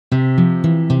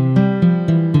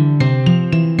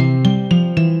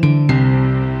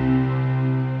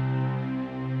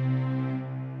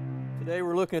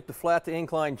looking at the flat to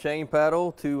incline chain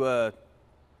paddle to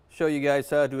show you guys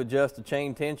how to adjust the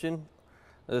chain tension.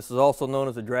 This is also known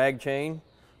as a drag chain.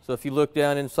 So if you look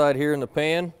down inside here in the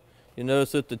pan, you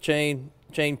notice that the chain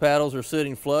paddles are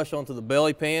sitting flush onto the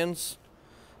belly pans.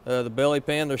 The belly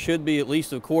pan, there should be at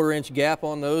least a 1/4 inch gap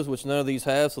on those, which none of these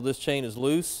have, so this chain is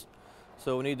loose.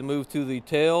 So we need to move to the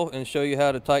tail and show you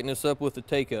how to tighten this up with the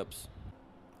take-ups.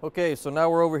 Okay, so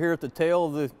now we're over here at the tail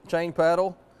of the chain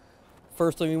paddle.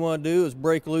 First thing we want to do is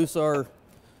break loose our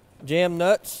jam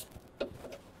nuts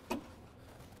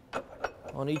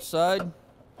on each side.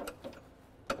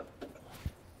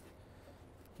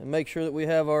 And make sure that we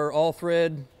have our all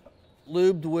thread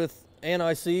lubed with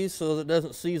anti-seize so that it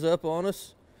doesn't seize up on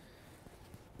us.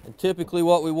 And typically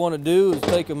what we want to do is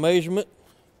take a measurement,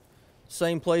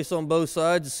 same place on both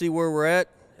sides, to see where we're at,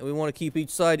 and we want to keep each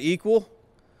side equal.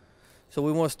 So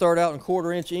we want to start out in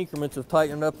 1/4 inch increments of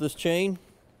tightening up this chain.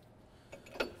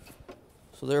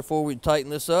 So therefore we tighten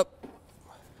this up.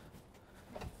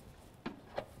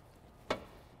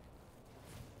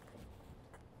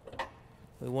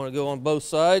 We want to go on both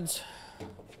sides,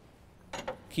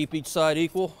 keep each side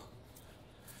equal.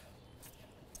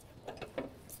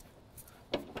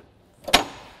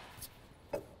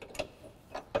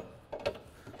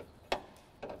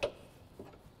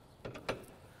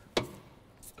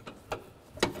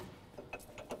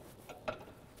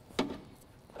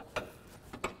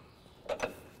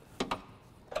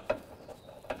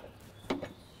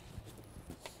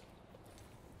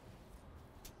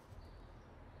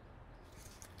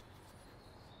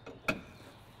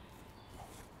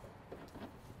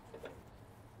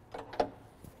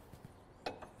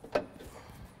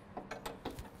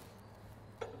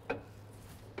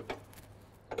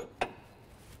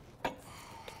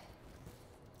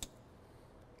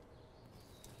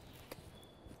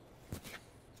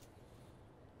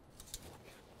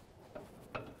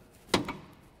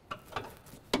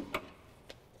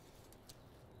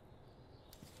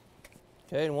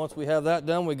 Okay, and once we have that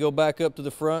done, we go back up to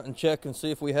the front and check and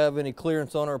see if we have any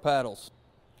clearance on our paddles.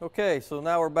 Okay, so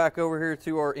now we're back over here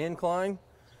to our incline,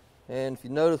 and if you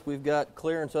notice, we've got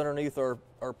clearance underneath our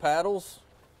paddles,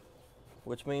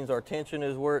 which means our tension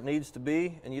is where it needs to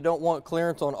be, and you don't want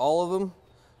clearance on all of them.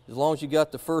 As long as you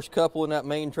got the first couple in that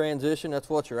main transition, that's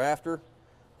what you're after,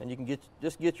 and you can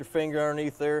just get your finger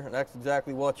underneath there, and that's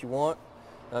exactly what you want.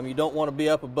 You don't want to be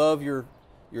up above your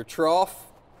trough.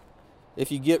 If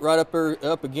you get right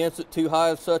up against it too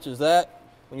high, such as that,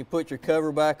 when you put your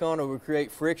cover back on, it will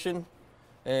create friction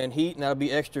and heat, and that'll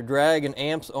be extra drag and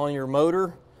amps on your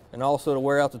motor, and also to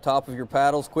wear out the top of your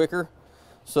paddles quicker.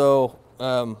 So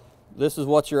this is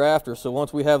what you're after. So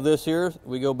once we have this here,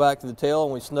 we go back to the tail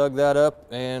and we snug that up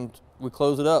and we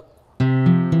close it up.